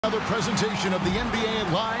Another presentation of the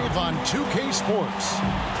NBA live on 2K Sports.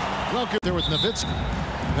 Welcome there with Nowitzki.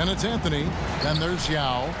 Then it's Anthony. Then there's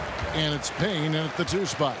Yao. And it's Payne at the 2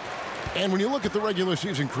 spot. And when you look at the regular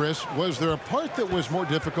season, Chris, was there a part that was more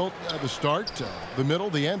difficult? The start, the middle,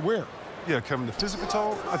 the end? Where? Yeah, Kevin, the physical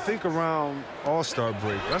toll, I think around All-Star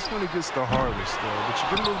break. That's when it gets the hardest, though. But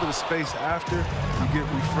you get a little bit of space after, you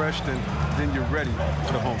get refreshed, and then you're ready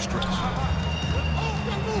for the home stretch.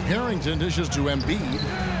 Harrington dishes to Embiid.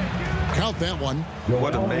 Count that one.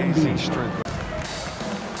 What amazing strength.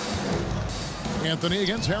 Anthony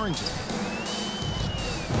against Harrington.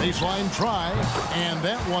 Baseline try, and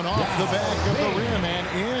that one off the back of the rim and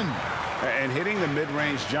in. And hitting the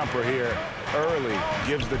mid-range jumper here early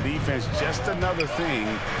gives the defense just another thing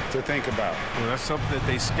to think about. Well, that's something that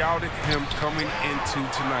they scouted him coming into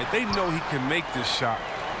tonight. They know he can make this shot.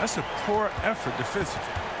 That's a poor effort defensively.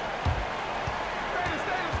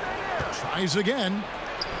 Tries again.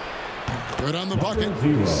 Good on the bucket.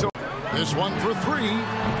 This one for 3.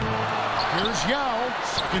 Here's Yao.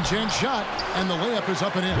 Second chance shot, and the layup is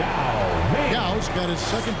up and in. Yao's got his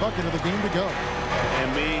second bucket of the game to go.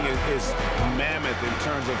 And being is mammoth in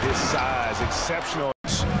terms of his size, exceptional.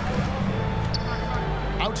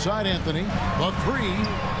 Outside Anthony, the 3,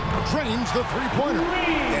 drains the three-pointer.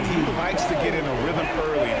 And he likes to get in a rhythm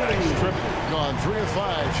early. Nice triple. Gone 3 of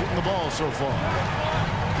 5 shooting the ball so far.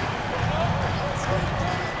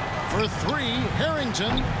 For 3,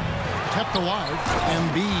 Harrington kept alive.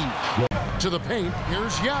 Embiid to the paint.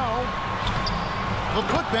 Here's Yao. The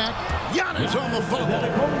putback. Giannis on the foul.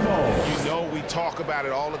 You know, we talk about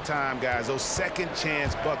it all the time, guys. Those second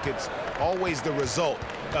chance buckets, always the result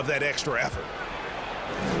of that extra effort.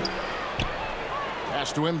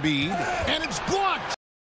 Pass to Embiid, and it's blocked.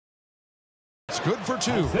 It's good for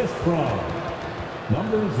 2. Assist from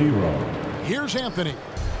number 0. Here's Anthony.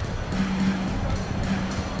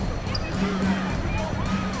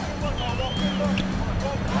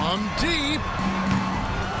 From deep.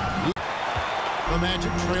 The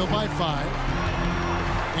Magic trail by 5.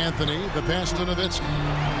 Anthony, the pass to Nowitzki.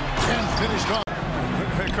 And finished off.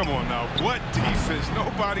 Hey, come on now. What defense?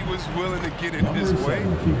 Nobody was willing to get in his way.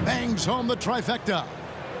 Bangs home the trifecta.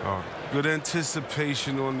 Good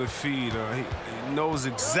anticipation on the feed. He knows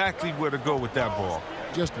exactly where to go with that ball.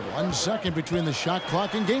 Just 1 second between the shot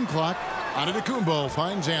clock and game clock. Antetokounmpo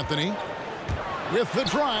finds Anthony with the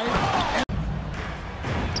drive.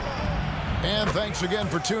 And thanks again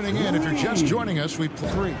for tuning in. If you're just joining us, we play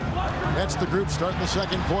 3. That's the group starting the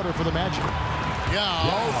second quarter for the Magic.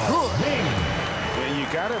 Yeah, good. And you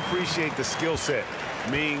got to appreciate the skill set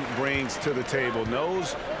Ming brings to the table.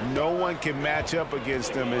 Knows no one can match up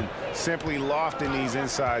against him and simply lofting these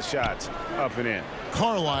inside shots up and in.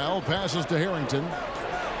 Carlisle passes to Harrington.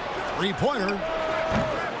 3-pointer.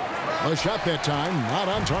 A shot that time, not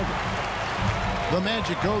on target. The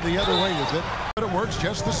Magic go the other way with it, but it works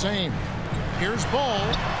just the same. Here's Ball.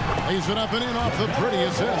 Lays it up and in off the pretty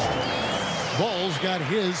assist. Ball's got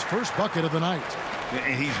his first bucket of the night.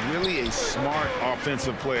 And he's really a smart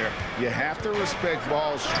offensive player. You have to respect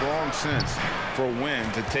Ball's strong sense for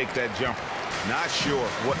when to take that jumper. Not sure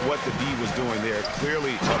what the D was doing there.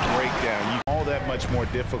 Clearly a breakdown. All that much more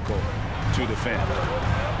difficult to defend.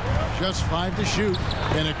 Just 5 to shoot,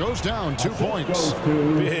 and it goes down 2 points.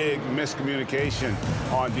 Big miscommunication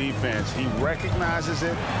on defense. He recognizes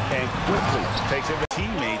it and quickly takes it to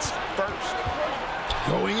teammates first.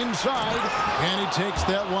 Going inside, and he takes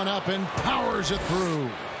that one up and powers it through.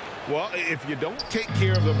 Well, if you don't take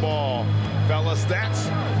care of the ball, fellas, that's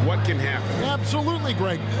what can happen. Absolutely,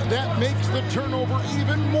 Greg. That makes the turnover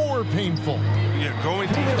even more painful. Yeah, going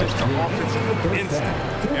defense to offensive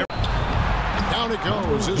instinct. Down it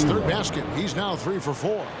goes, his 3rd basket. He's now 3 for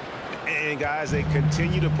 4. And, guys, they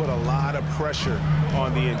continue to put a lot of pressure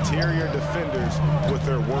on the interior defenders with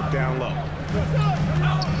their work down low.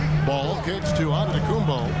 Ball kicks to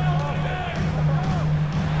Antetokounmpo.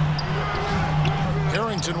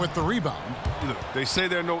 Harrington with the rebound. Look, they say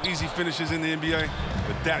there are no easy finishes in the NBA,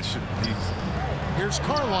 but that should be easy. Here's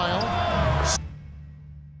Carlisle.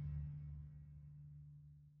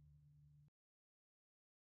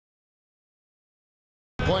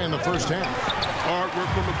 Play in the first half. Hard work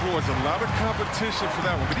on the boards. A lot of competition for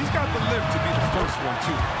that one, but he's got the lift to be the first one,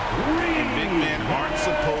 too. And big men aren't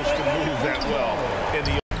supposed to move that well in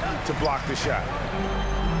the to block the shot.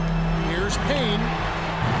 Here's Payne.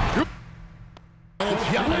 And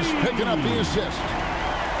Giannis picking up the assist.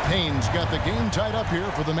 Payne's got the game tied up here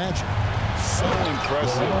for the Magic. So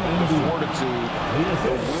impressive, the fortitude,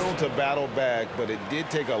 the will to battle back, but it did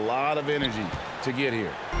take a lot of energy to get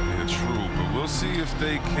here. Yeah, true, but We'll see if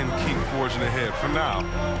they can keep forging ahead. For now,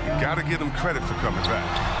 you got to give them credit for coming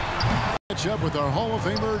back. Catch up with our Hall of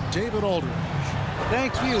Famer, David Aldridge.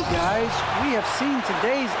 Thank you, guys. We have seen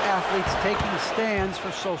today's athletes taking stands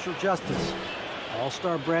for social justice.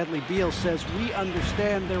 All-Star Bradley Beal says, we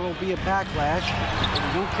understand there will be a backlash,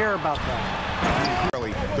 but we don't care about that.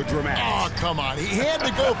 The dramatics. Oh, come on. He had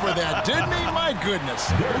to go for that, didn't he? My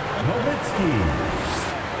goodness.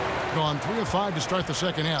 Gone 3 of 5 to start the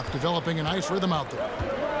second half, developing a nice rhythm out there.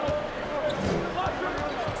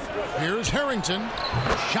 Here's Harrington.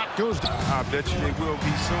 Shot goes down. I bet you they will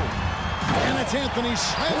be soon. And it's Anthony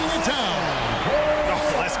slamming it down.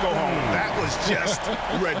 Oh, let's go home. That was just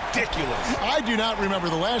ridiculous. I do not remember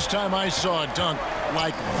the last time I saw a dunk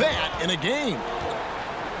like that in a game.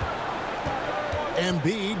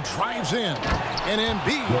 Embiid drives in, and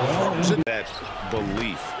Embiid throws it. That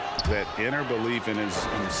belief, that inner belief in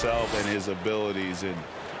himself and his abilities, and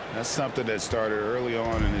that's something that started early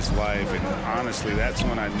on in his life, and honestly, that's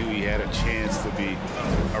when I knew he had a chance to be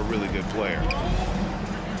a really good player.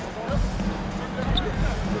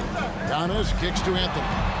 Giannis kicks to Anthony.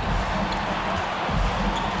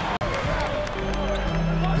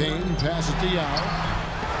 Payne passes to Yao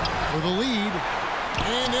for the lead.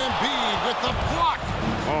 And Embiid with the block.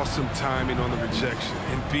 Awesome timing on the rejection.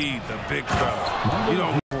 Embiid, the big fella. You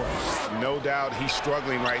know, no doubt he's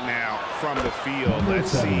struggling right now from the field. Let's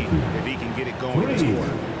see if he can get it going this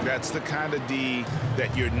quarter. That's the kind of D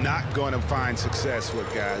that you're not going to find success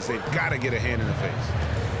with, guys. They've got to get a hand in the face.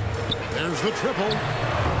 There's the triple.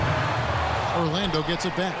 Orlando gets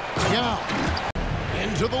it back. Yao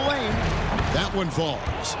into the lane. That one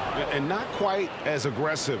falls. And not quite as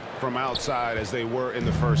aggressive from outside as they were in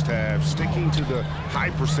the first half. Sticking to the high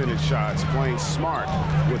percentage shots, playing smart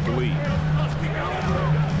with the lead.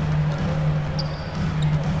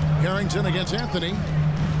 Harrington against Anthony.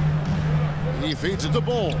 He feeds it to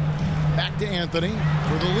Bull. Back to Anthony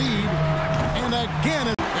for the lead. And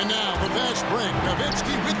again. And now the fast break.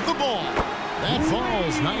 Nowitzki with the ball. That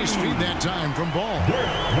falls. Nice feed that time from Ball.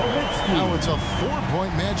 Now it's a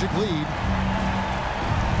 4-point Magic lead.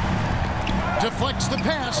 Deflects the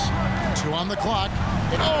pass. 2 on the clock.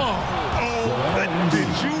 Did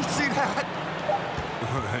you see that?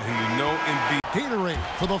 you know, Embiid. Gatorade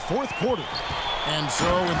for the 4th quarter. And so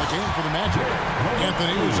in the game for the Magic,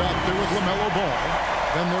 Anthony was out there with LaMelo Ball.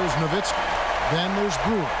 Then there's Nowitzki. Then there's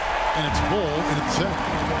Brewer. And it's Ball in its center.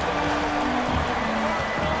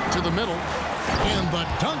 To the middle. And the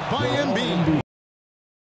dunk by Embiid.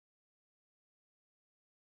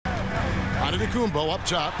 Antetokounmpo up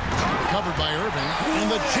top. Covered by Irving.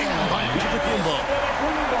 And the jam by Antetokounmpo.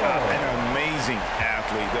 An amazing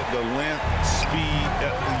athlete. The length, speed.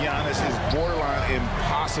 Giannis is borderline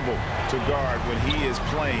impossible to guard when he is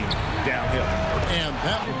playing downhill. And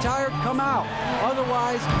that. You're tired? Come out.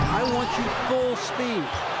 Otherwise, I want you full speed,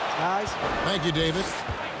 guys. Thank you, David.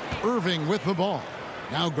 Irving with the ball.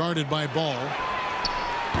 Now guarded by Ball.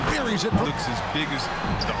 Buries it. Looks as big as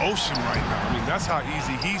the ocean right now. I mean, that's how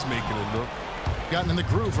easy he's making it look. Gotten in the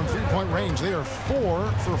groove from 3-point range. They are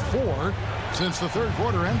 4 for 4 since the 3rd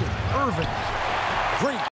quarter ended. Irving.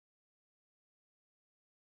 Great.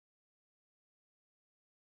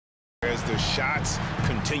 As the shots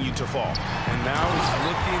continue to fall. And now it's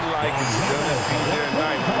looking like it's going to be their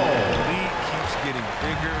night. The lead keeps getting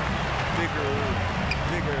bigger, bigger.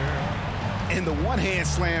 And the one-hand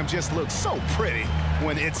slam just looks so pretty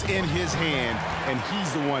when it's in his hand and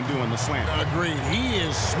he's the one doing the slam. Agreed. He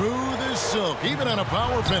is smooth as silk, even on a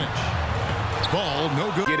power finish. Ball,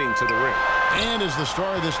 no good. Getting to the rim. And as the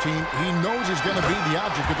star of this team, he knows he's going to be the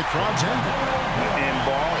object of the crowd's anger. And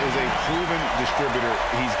Ball is a proven distributor.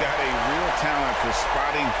 He's got a real talent for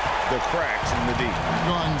spotting the cracks in the D.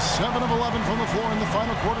 Gone 7 of 11 from the floor in the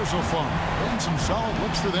final quarter so far. And some solid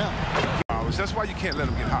looks for them. That's why you can't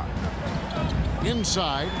let him get hot.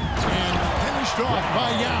 Inside and finished off by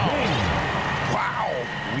Yao. Wow.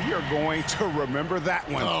 We are going to remember that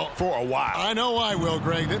one for a while. I know I will,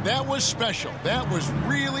 Greg. That was special. That was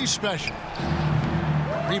really special.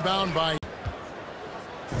 Rebound by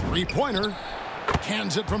 3-pointer.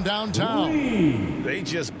 Cans it from downtown. They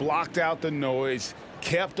just blocked out the noise,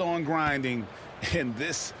 kept on grinding, and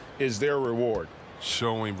this is their reward.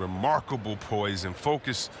 Showing remarkable poise and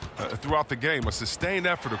focus throughout the game. A sustained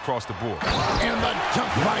effort across the board. And the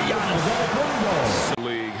jump by Giannis. The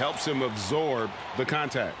league helps him absorb the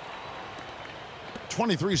contact.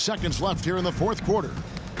 23 seconds left here in the 4th quarter.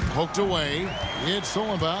 Poked away. It's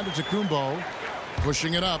stolen by Antetokounmpo.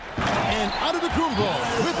 Pushing it up. And Antetokounmpo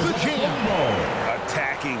with the jam.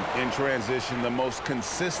 Attacking in transition, the most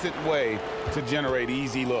consistent way to generate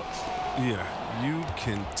easy looks. Yeah, you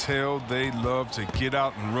can tell they love to get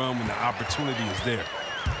out and run when the opportunity is there.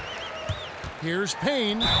 Here's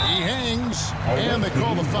Payne. He hangs, and they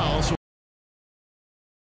call the foul. So